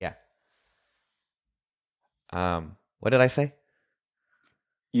What did I say?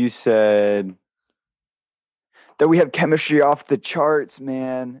 You said that we have chemistry off the charts,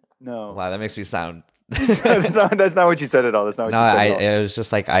 man. No. Wow, that makes me sound. That's not what you said at all. That's not what No, you said I at all. it was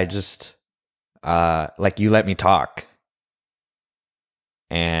just like I just like you let me talk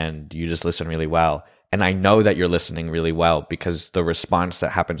and you just listen really well. And I know that you're listening really well because the response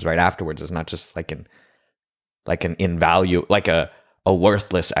that happens right afterwards is not just like an invalue, like a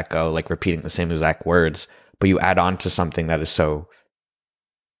worthless echo, like repeating the same exact words, but you add on to something that is so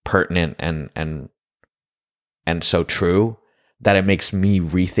pertinent and so true that it makes me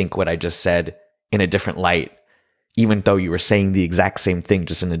rethink what I just said in a different light. Even though you were saying the exact same thing,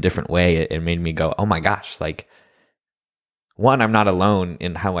 just in a different way, it made me go, oh my gosh, like, one, I'm not alone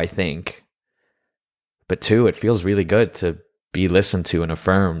in how I think, but two, it feels really good to be listened to and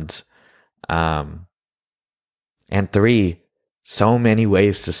affirmed. And three, so many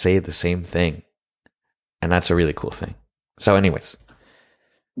ways to say the same thing. And that's a really cool thing. So anyways.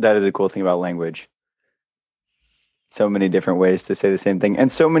 That is a cool thing about language. So many different ways to say the same thing, and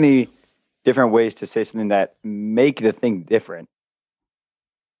so many different ways to say something that make the thing different.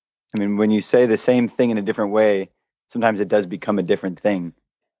 I mean, when you say the same thing in a different way, sometimes it does become a different thing.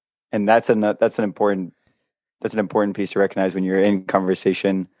 And that's an important piece to recognize when you're in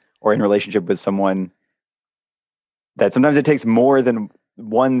conversation or in relationship with someone, that sometimes it takes more than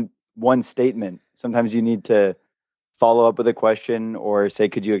one statement. Sometimes you need to follow up with a question or say,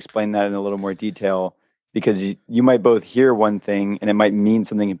 could you explain that in a little more detail? Because you might both hear one thing and it might mean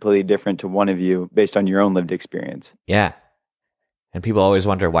something completely different to one of you based on your own lived experience. Yeah. And people always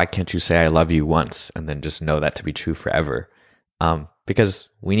wonder, why can't you say I love you once and then just know that to be true forever? Because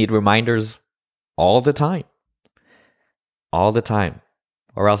we need reminders all the time. All the time.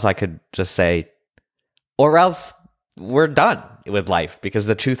 Or else I could just say, or else we're done with life because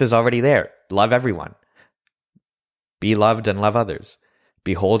the truth is already there. Love everyone. Be loved and love others.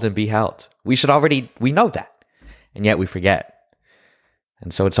 Behold and be held. We know that. And yet we forget.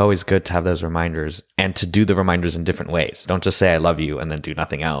 And so it's always good to have those reminders and to do the reminders in different ways. Don't just say I love you and then do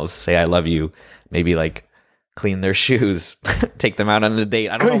nothing else. Say I love you, maybe like clean their shoes, take them out on a date.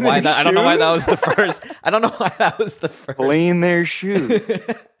 I don't know why that was the first. I don't know why that was the first. Clean their shoes.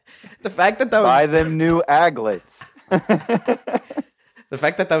 The fact that was buy them new aglets. The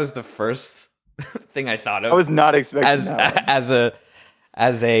fact that was the first thing I thought of. I was not expecting that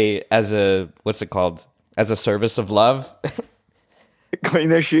as a what's it called? As a service of love. Clean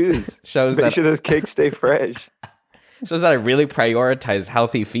their shoes. Make sure those cakes stay fresh. Shows that I really prioritize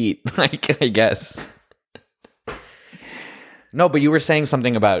healthy feet, like, I guess. No, but you were saying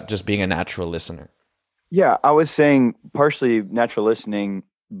something about just being a natural listener. Yeah, I was saying partially natural listening,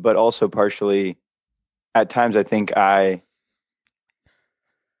 but also partially at times I think I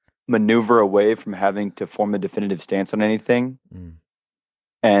maneuver away from having to form a definitive stance on anything. Mm.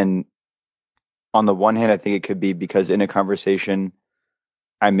 And on the one hand, I think it could be because in a conversation,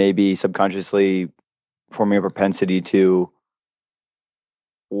 I may be subconsciously forming a propensity to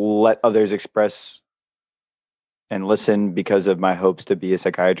let others express and listen because of my hopes to be a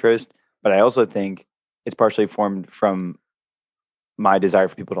psychiatrist. But I also think it's partially formed from my desire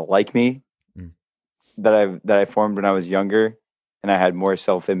for people to like me that I formed when I was younger and I had more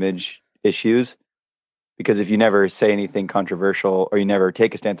self-image issues. Because if you never say anything controversial or you never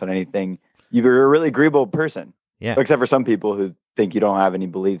take a stance on anything, you're a really agreeable person. Yeah. Except for some people who think you don't have any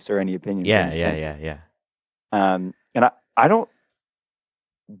beliefs or any opinions. Yeah. And I don't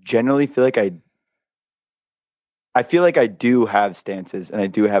generally feel like I feel like I do have stances and I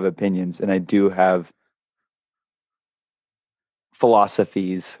do have opinions and I do have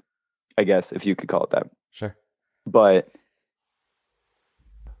philosophies, I guess, if you could call it that. Sure. But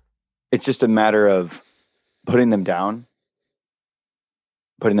it's just a matter of putting them down,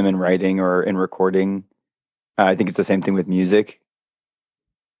 putting them in writing or in recording. I think it's the same thing with music.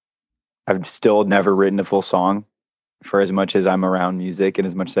 I've still never written a full song for as much as I'm around music and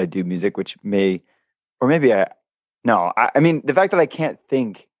as much as I do music, which I mean, the fact that I can't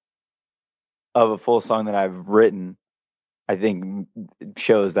think of a full song that I've written, I think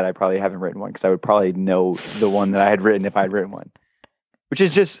shows that I probably haven't written one because I would probably know the one that I had written if I had written one, which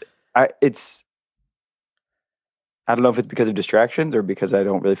is just, I don't know if it's because of distractions or because I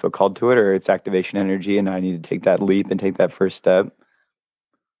don't really feel called to it or it's activation energy and I need to take that leap and take that first step.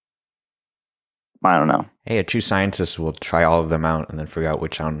 I don't know. Hey, a true scientist will try all of them out and then figure out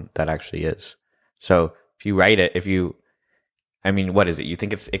which one that actually is. So if you write it, what is it? You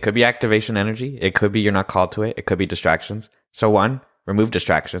think it could be activation energy? It could be you're not called to it. It could be distractions. So one, remove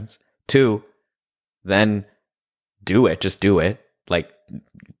distractions. Two, then do it. Just do it. Like,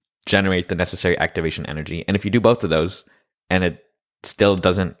 generate the necessary activation energy. And if you do both of those and it still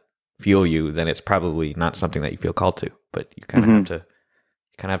doesn't fuel you, then it's probably not something that you feel called to. But you kind of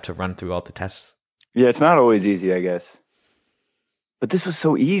have to run through all the tests. Yeah, it's not always easy, I guess. But this was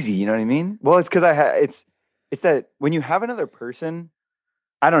so easy, you know what I mean? Well, it's because it's that when you have another person,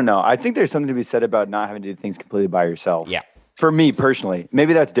 I don't know. I think there's something to be said about not having to do things completely by yourself. Yeah. For me personally,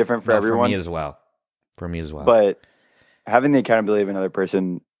 maybe that's different for everyone. For me as well. But having the accountability of another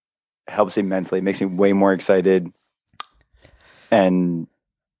person helps immensely. It makes me way more excited. And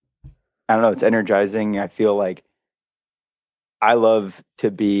I don't know, it's energizing. I feel like I love to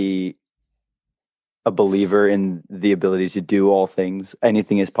be a believer in the ability to do all things.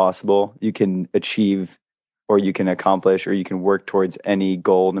 Anything is possible. You can achieve, or you can accomplish, or you can work towards any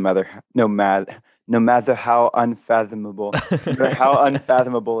goal, no matter how unfathomable, no matter how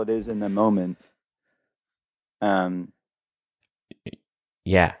unfathomable it is in the moment.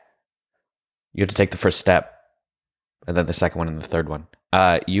 Yeah, you have to take the first step, and then the second one, and the third one.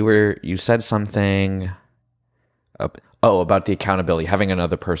 You said something. About the accountability, having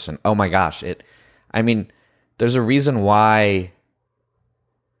another person. Oh my gosh, there's a reason why,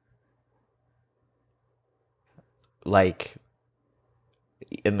 like,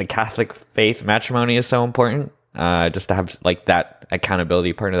 in the Catholic faith, matrimony is so important, just to have, like, that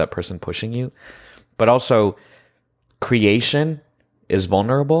accountability partner, that person pushing you. But also, creation is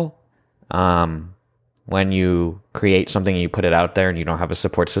vulnerable. When you create something and you put it out there and you don't have a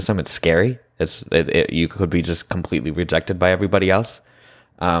support system, it's scary. You could be just completely rejected by everybody else.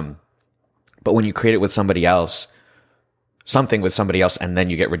 But when you create it with somebody else, something with somebody else, and then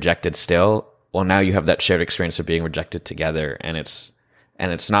you get rejected still, well, now you have that shared experience of being rejected together. And it's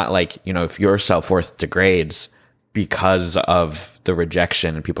not like, if your self-worth degrades because of the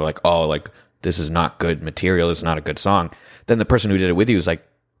rejection and people are like, oh, like, this is not good material, it's not a good song. Then the person who did it with you is like,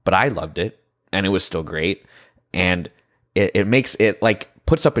 but I loved it and it was still great. And it makes it, like,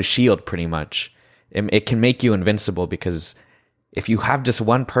 puts up a shield pretty much. It can make you invincible, because if you have just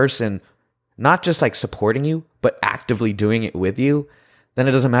one person not just like supporting you, but actively doing it with you, then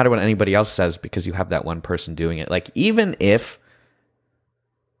it doesn't matter what anybody else says, because you have that one person doing it. Like, even if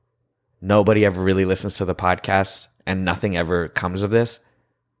nobody ever really listens to the podcast and nothing ever comes of this,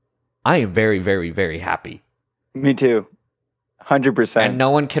 I am very, very, very happy. Me too. 100%. And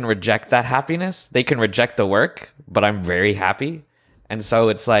no one can reject that happiness. They can reject the work, but I'm very happy. And so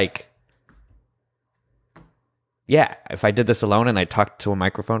it's like, yeah, if I did this alone and I talked to a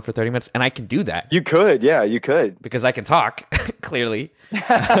microphone for 30 minutes, and I can do that. You could, yeah, you could. Because I can talk, clearly. And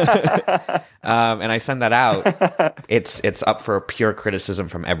I send that out. It's up for pure criticism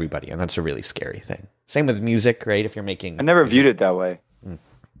from everybody, and that's a really scary thing. Same with music, right? If you're making... I never viewed it that way.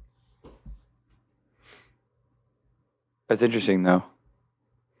 That's interesting, though.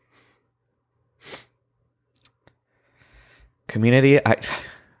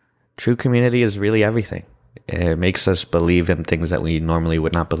 True community is really everything. It makes us believe in things that we normally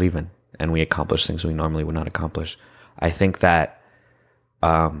would not believe in, and we accomplish things we normally would not accomplish. I think that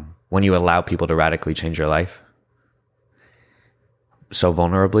when you allow people to radically change your life so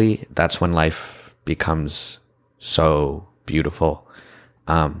vulnerably, that's when life becomes so beautiful.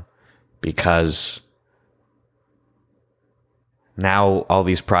 Because now all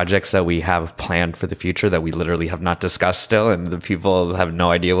these projects that we have planned for the future that we literally have not discussed still, and the people have no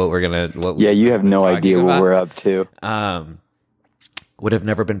idea what we're gonna. You have no idea what we're up to. Would have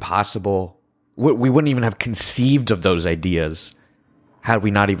never been possible. We wouldn't even have conceived of those ideas had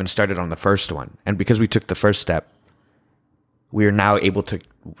we not even started on the first one. And because we took the first step, we are now able to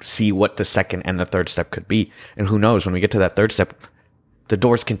see what the second and the third step could be. And who knows, when we get to that third step, the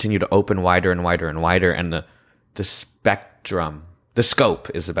doors continue to open wider and wider and wider, and the spectrum, the scope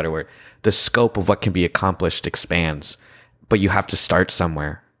is a better word. The scope of what can be accomplished expands, but you have to start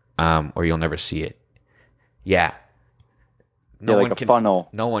somewhere, or you'll never see it. Yeah. No one can, funnel.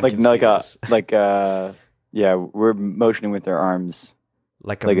 No one like, can like see a this. like a yeah. We're motioning with our arms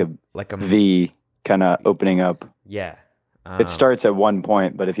like a V, kind of opening up. Yeah. It starts at one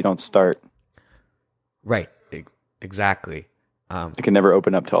point, but if you don't start, right, exactly. It can never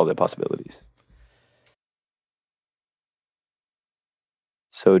open up to all the possibilities.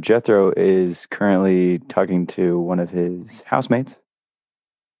 So Jethro is currently talking to one of his housemates,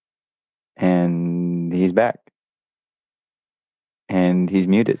 and he's back. And he's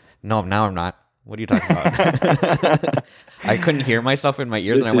muted. No, now I'm not. What are you talking about? I couldn't hear myself in my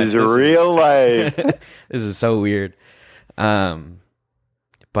ears. This and I went, is real life. This is so weird. But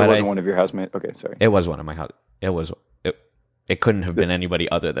it wasn't one of your housemates? Okay, sorry. It was one of my house. It couldn't have been anybody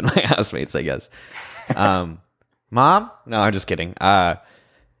other than my housemates, I guess. Mom? No, I'm just kidding.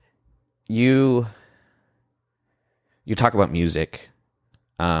 you talk about music.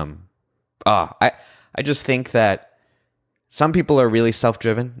 I just think that some people are really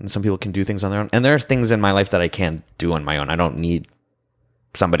self-driven and some people can do things on their own. And there's things in my life that I can't do on my own. I don't need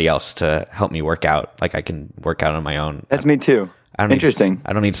somebody else to help me work out. Like I can work out on my own. That's me too. Interesting.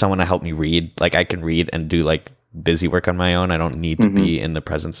 I don't need someone to help me read. Like I can read and do like busy work on my own. I don't need to be in the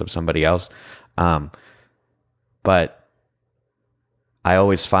presence of somebody else. But I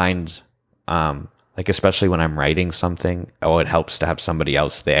always find, like especially when I'm writing something, it helps to have somebody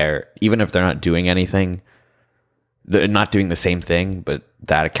else there, even if they're not doing anything. They're not doing the same thing, but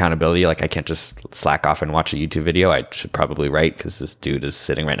that accountability, like I can't just slack off and watch a YouTube video. I should probably write because this dude is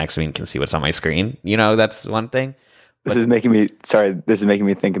sitting right next to me and can see what's on my screen. You know, that's one thing. This is making me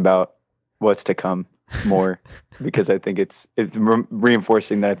think about what's to come more because I think it's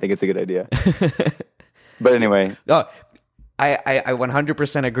reinforcing that I think it's a good idea. But anyway. Oh, I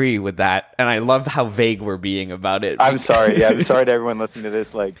 100% agree with that. And I love how vague we're being about it. I'm sorry. Yeah, I'm sorry to everyone listening to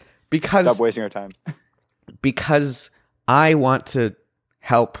this. Because stop wasting our time. Because I want to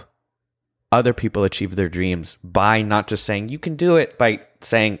help other people achieve their dreams by not just saying you can do it, by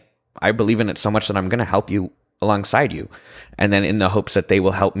saying I believe in it so much that I'm going to help you alongside you, and then in the hopes that they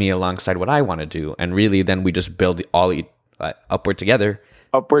will help me alongside what I want to do, and really then we just build all upward together.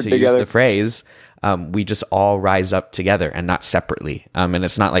 Upward together. Use the phrase, we just all rise up together and not separately. And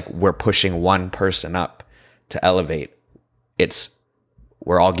it's not like we're pushing one person up to elevate. It's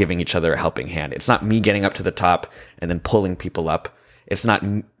we're all giving each other a helping hand. It's not me getting up to the top and then pulling people up. It's not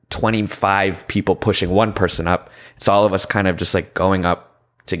 25 people pushing one person up. It's all of us kind of just like going up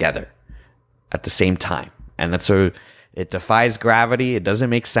together at the same time. And it defies gravity. It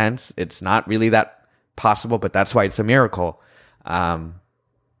doesn't make sense. It's not really that possible, but that's why it's a miracle. And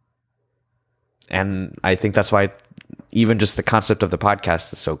I think that's why even just the concept of the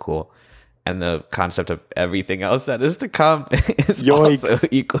podcast is so cool. And the concept of everything else that is to come is also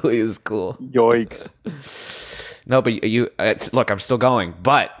equally as cool. Yikes. No, but look, I'm still going.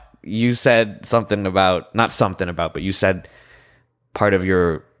 But you said but you said part of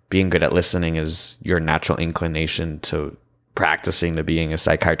your being good at listening is your natural inclination to practicing to being a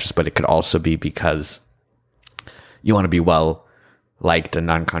psychiatrist, but it could also be because you want to be well liked and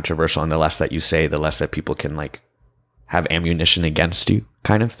non-controversial, and the less that you say, the less that people can like have ammunition against you,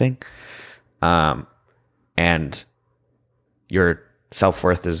 kind of thing. And your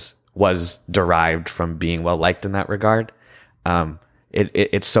self-worth was derived from being well liked in that regard.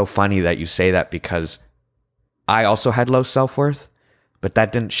 It's so funny that you say that because I also had low self-worth, but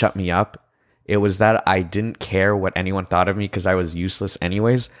that didn't shut me up. It was that I didn't care what anyone thought of me because I was useless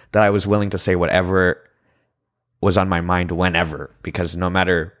anyways, that I was willing to say whatever was on my mind whenever, because no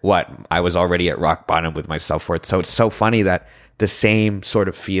matter what, I was already at rock bottom with my self-worth. So it's so funny that the same sort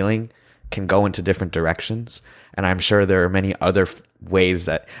of feeling can go into different directions. And I'm sure there are many other ways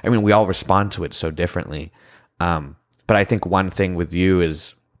that, we all respond to it so differently. But I think one thing with you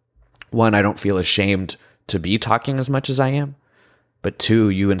is, one, I don't feel ashamed to be talking as much as I am. But two,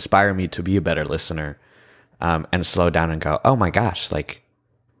 you inspire me to be a better listener, and slow down and go, oh my gosh, like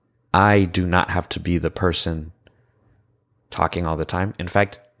I do not have to be the person talking all the time. In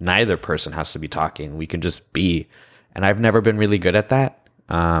fact, neither person has to be talking. We can just be. And I've never been really good at that,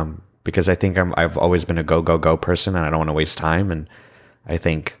 because I think I've always been a go person, and I don't want to waste time. And I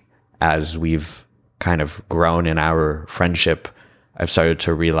think as we've kind of grown in our friendship, I've started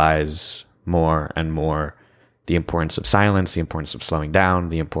to realize more and more the importance of silence, the importance of slowing down,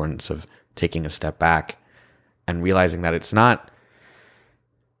 the importance of taking a step back, and realizing that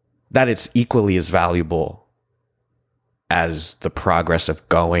it's equally as valuable as the progress of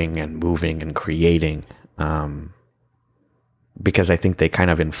going and moving and creating, because I think they kind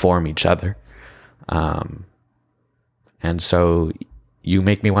of inform each other. And so you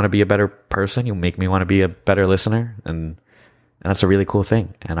make me want to be a better person. You make me want to be a better listener. And that's a really cool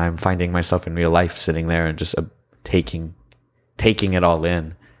thing. And I'm finding myself in real life sitting there and just taking it all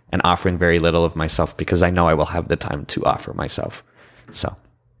in and offering very little of myself, because I know I will have the time to offer myself. So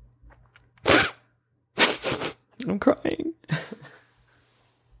I'm crying.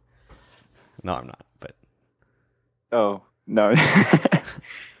 No, I'm not, but. Oh, no.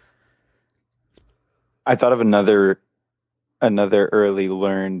 I thought of another early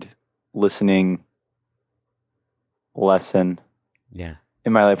learned listening lesson. Yeah.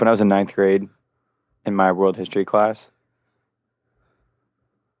 In my life, when I was in 9th grade in my world history class,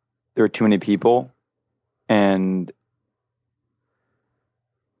 there were too many people, and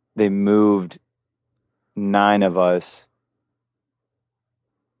they moved 9 of us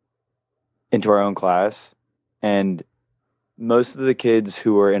into our own class, and most of the kids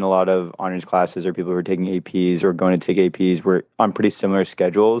who were in a lot of honors classes or people who were taking APs or going to take APs were on pretty similar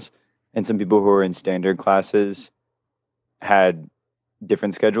schedules. And some people who were in standard classes had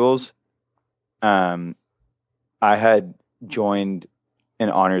different schedules. I had joined an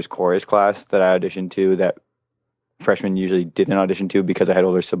honors chorus class that I auditioned to that freshmen usually didn't audition to because I had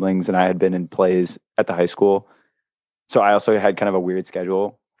older siblings and I had been in plays at the high school. So I also had kind of a weird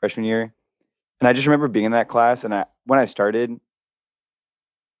schedule freshman year. And I just remember being in that class, and when I started,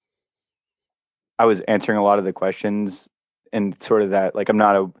 I was answering a lot of the questions and sort of that, like, I'm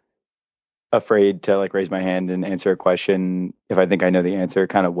not afraid to like raise my hand and answer a question if I think I know the answer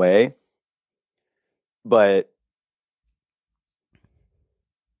kind of way. But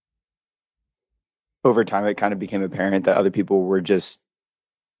over time, it kind of became apparent that other people were just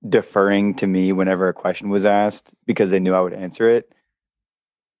deferring to me whenever a question was asked because they knew I would answer it.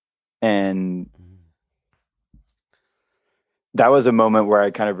 And that was a moment where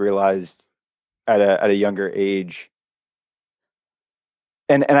I kind of realized at a younger age,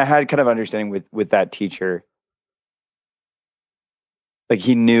 and I had kind of understanding with that teacher. Like,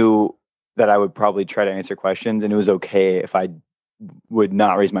 he knew that I would probably try to answer questions, and it was okay if I would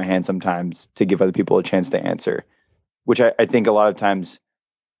not raise my hand sometimes to give other people a chance to answer, which I think a lot of times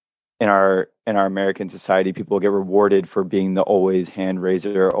in our American society, people get rewarded for being the always hand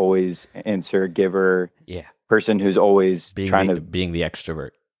raiser, always answer giver, person who's always being the extrovert,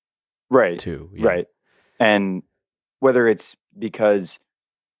 right? Too, right. And whether it's because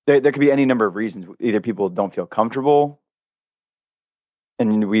there could be any number of reasons. Either people don't feel comfortable,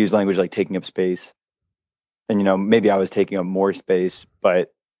 and we use language like taking up space. And, maybe I was taking up more space,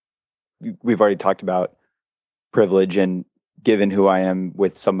 but we've already talked about privilege, and given who I am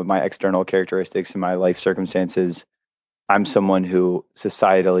with some of my external characteristics and my life circumstances, I'm someone who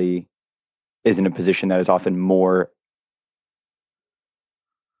societally is in a position that is often more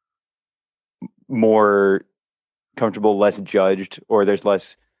comfortable, less judged, or there's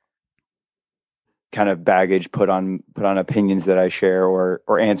less kind of baggage put on opinions that I share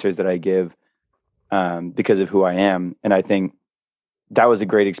or answers that I give. Because of who I am. And I think that was a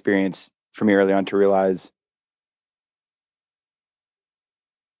great experience for me early on to realize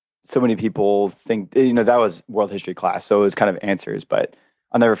so many people think, that was world history class. So it was kind of answers, but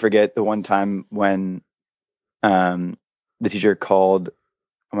I'll never forget the one time when the teacher called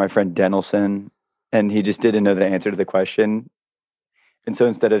my friend Denelson and he just didn't know the answer to the question. And so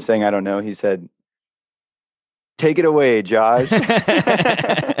instead of saying, I don't know, he said, "Take it away, Josh."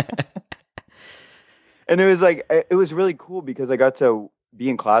 And it was like, it was really cool because I got to be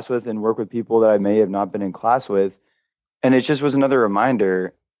in class with and work with people that I may have not been in class with. And it just was another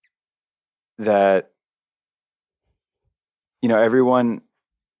reminder that, everyone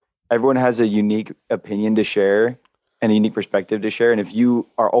has a unique opinion to share and a unique perspective to share. And if you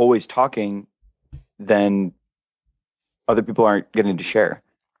are always talking, then other people aren't getting to share.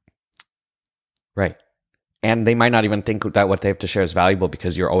 Right. And they might not even think that what they have to share is valuable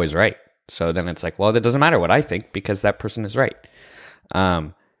because you're always right. So then it's like, well, it doesn't matter what I think because that person is right.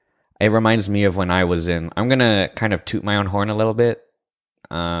 It reminds me of when I was I'm going to kind of toot my own horn a little bit.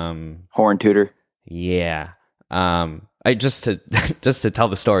 Horn tutor. Yeah. I just to tell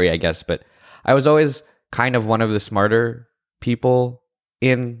the story, I guess, but I was always kind of one of the smarter people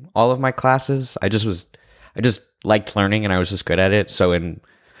in all of my classes. I just liked learning and I was just good at it. So in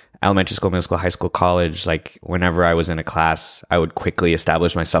elementary school, middle school, high school, college, like whenever I was in a class, I would quickly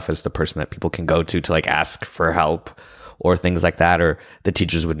establish myself as the person that people can go to like ask for help or things like that. Or the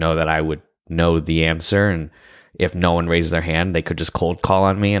teachers would know that I would know the answer. And if no one raised their hand, they could just cold call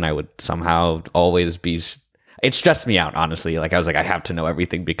on me and I would somehow always be, it stressed me out, honestly. Like I was like, I have to know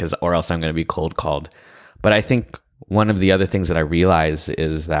everything or else I'm going to be cold called. But I think one of the other things that I realized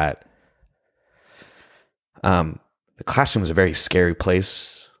is that the classroom is a very scary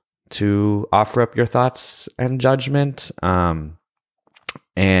place to offer up your thoughts and judgment. And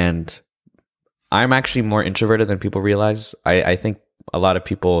I'm actually more introverted than people realize. I think a lot of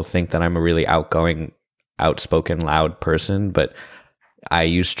people think that I'm a really outgoing, outspoken, loud person, but I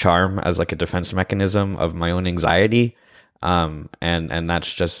use charm as like a defense mechanism of my own anxiety. And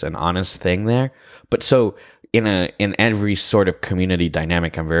that's just an honest thing there. But so in every sort of community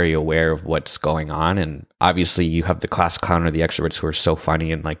dynamic, I'm very aware of what's going on. And obviously you have the class clown or the extroverts who are so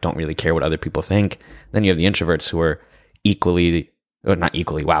funny and like don't really care what other people think. Then you have the introverts who are not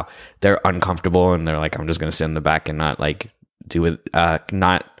equally, wow, they're uncomfortable and they're like, I'm just going to sit in the back and not like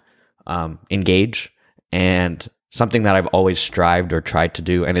engage. And something that I've always strived or tried to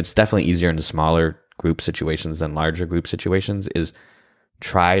do, and it's definitely easier in the smaller group situations than larger group situations, is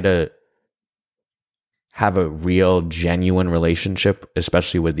try to have a real, genuine relationship,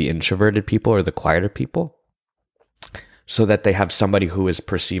 especially with the introverted people or the quieter people, so that they have somebody who is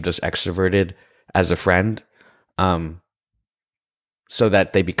perceived as extroverted as a friend, so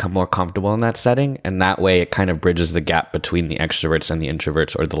that they become more comfortable in that setting. And that way it kind of bridges the gap between the extroverts and the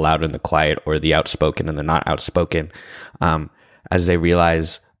introverts, or the loud and the quiet, or the outspoken and the not outspoken, as they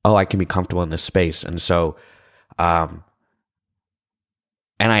realize, oh, I can be comfortable in this space. And so,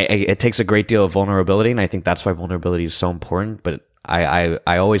 it takes a great deal of vulnerability, and I think that's why vulnerability is so important. But I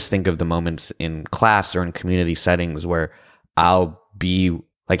always think of the moments in class or in community settings where I'll be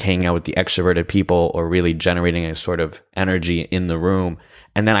like hanging out with the extroverted people, or really generating a sort of energy in the room,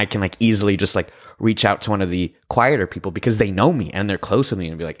 and then I can like easily just like reach out to one of the quieter people because they know me and they're close with me,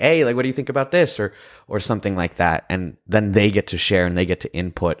 and be like, hey, like, what do you think about this, or something like that, and then they get to share and they get to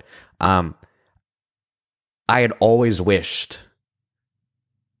input. I had always wished,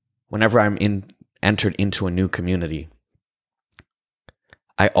 whenever I'm entered into a new community,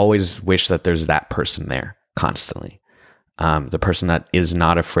 I always wish that there's that person there constantly. The person that is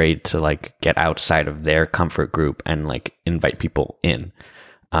not afraid to like get outside of their comfort group and like invite people in.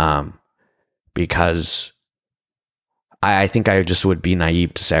 Because I think I just would be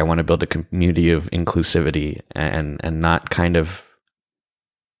naive to say I want to build a community of inclusivity and not kind of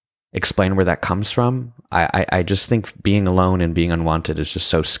explain where that comes from. I just think being alone and being unwanted is just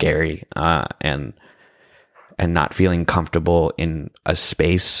so scary, and not feeling comfortable in a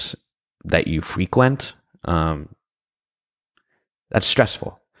space that you frequent. That's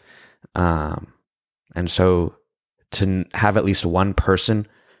stressful. And so to have at least one person,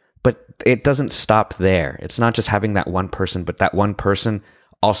 but it doesn't stop there. It's not just having that one person, but that one person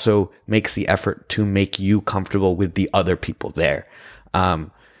also makes the effort to make you comfortable with the other people there.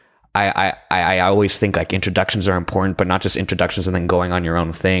 I always think like introductions are important, but not just introductions and then going on your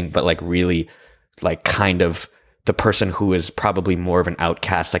own thing, but like really like kind of the person who is probably more of an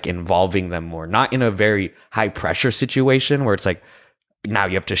outcast, like involving them more, not in a very high pressure situation where it's like, now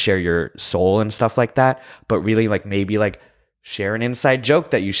you have to share your soul and stuff like that, but really like maybe like share an inside joke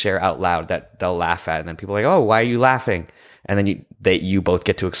that you share out loud that they'll laugh at, and then people are like, oh, why are you laughing? And then you both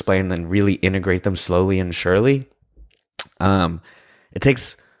get to explain, and then really integrate them slowly and surely. It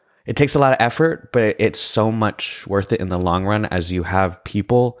takes a lot of effort, but it's so much worth it in the long run, as you have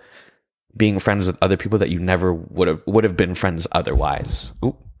people being friends with other people that you never would have been friends otherwise.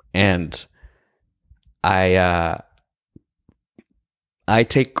 And I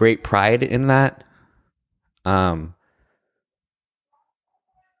take great pride in that.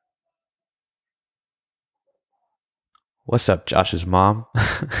 What's up, Josh's mom?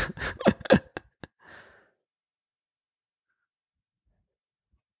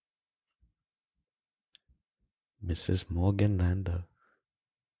 Mrs. Morgan Lander.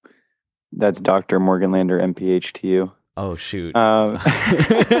 That's Dr. Morgan Lander, MPH to you. Oh, shoot. What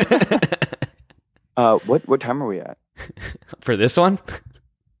time are we at? For this one?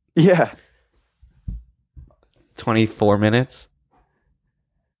 Yeah. 24 minutes.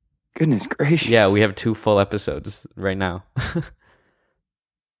 Goodness gracious. Yeah, we have 2 full episodes right now.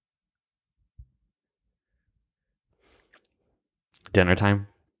 Dinner time?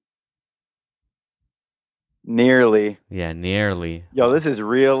 Nearly. Yeah, nearly. Yo, this is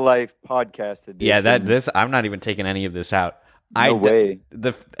real life podcast edition. Yeah, I'm not even taking any of this out. No way.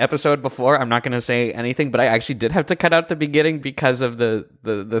 The episode before, I'm not going to say anything, but I actually did have to cut out the beginning because of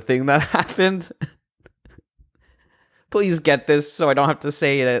the thing that happened. Please get this so I don't have to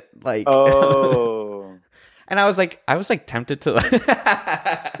say it like. Oh. And I was like tempted to.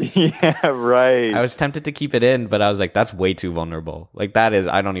 Yeah, right. I was tempted to keep it in, but I was like, that's way too vulnerable. Like that is,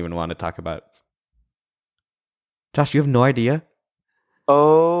 I don't even want to talk about. Josh, you have no idea?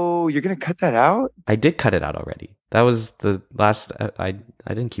 Oh, you're going to cut that out? I did cut it out already. That was the last. I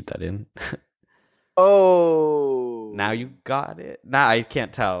didn't keep that in. Oh. Now you got it. Nah, I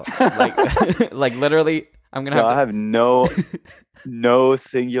can't tell. Like, like literally, I'm gonna have. I have no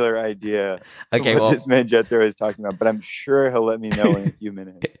singular idea. Okay, what this man Jethro is talking about, but I'm sure he'll let me know in a few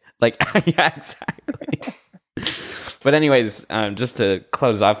minutes. Like, yeah, exactly. But anyways, just to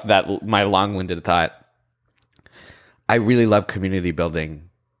close off that my long-winded thought, I really love community building.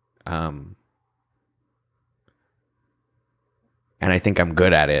 And I think I'm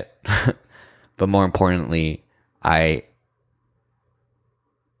good at it. But more importantly, it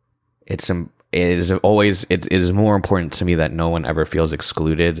is more important to me that no one ever feels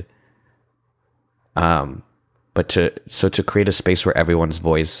excluded. But to create a space where everyone's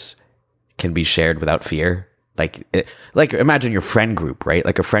voice can be shared without fear, Like imagine your friend group, right?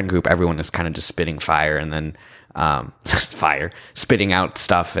 Like a friend group, everyone is kind of just spitting fire and then spitting out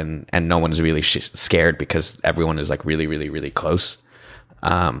stuff, and no one's really scared because everyone is like really, really, really close.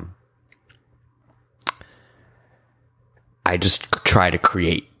 I just try to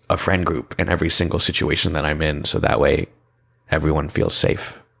create a friend group in every single situation that I'm in, so that way everyone feels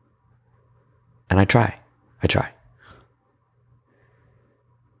safe. And I try.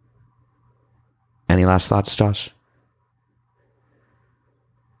 Any last thoughts, Josh?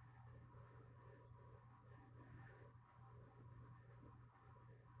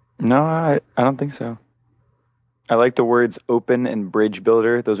 No, I don't think so. I like the words open and bridge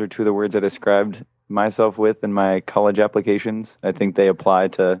builder. Those are two of the words I described myself with in my college applications. I think they apply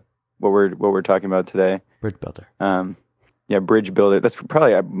to what we're talking about today. Bridge builder. Yeah, bridge builder. That's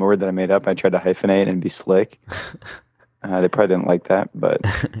probably a word that I made up. I tried to hyphenate and be slick. They probably didn't like that, but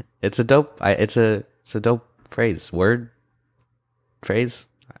it's a dope. It's a dope phrase. Phrase.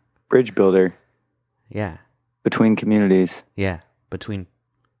 Bridge builder. Yeah. Between communities. Yeah. Between.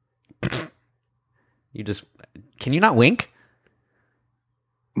 Can you not wink?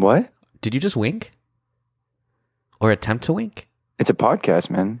 What? Did you just wink? Or attempt to wink? It's a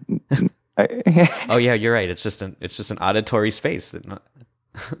podcast, man. Oh yeah, you're right. It's just an auditory space.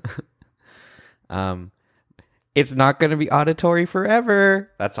 It's not going to be auditory forever.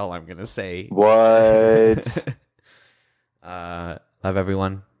 That's all I'm going to say. What? Love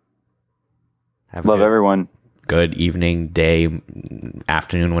everyone. Love everyone. Good evening, day,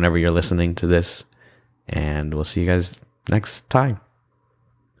 afternoon, whenever you're listening to this. And we'll see you guys next time.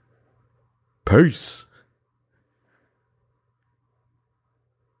 Peace.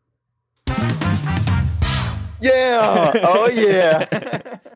 Yeah. Oh, yeah.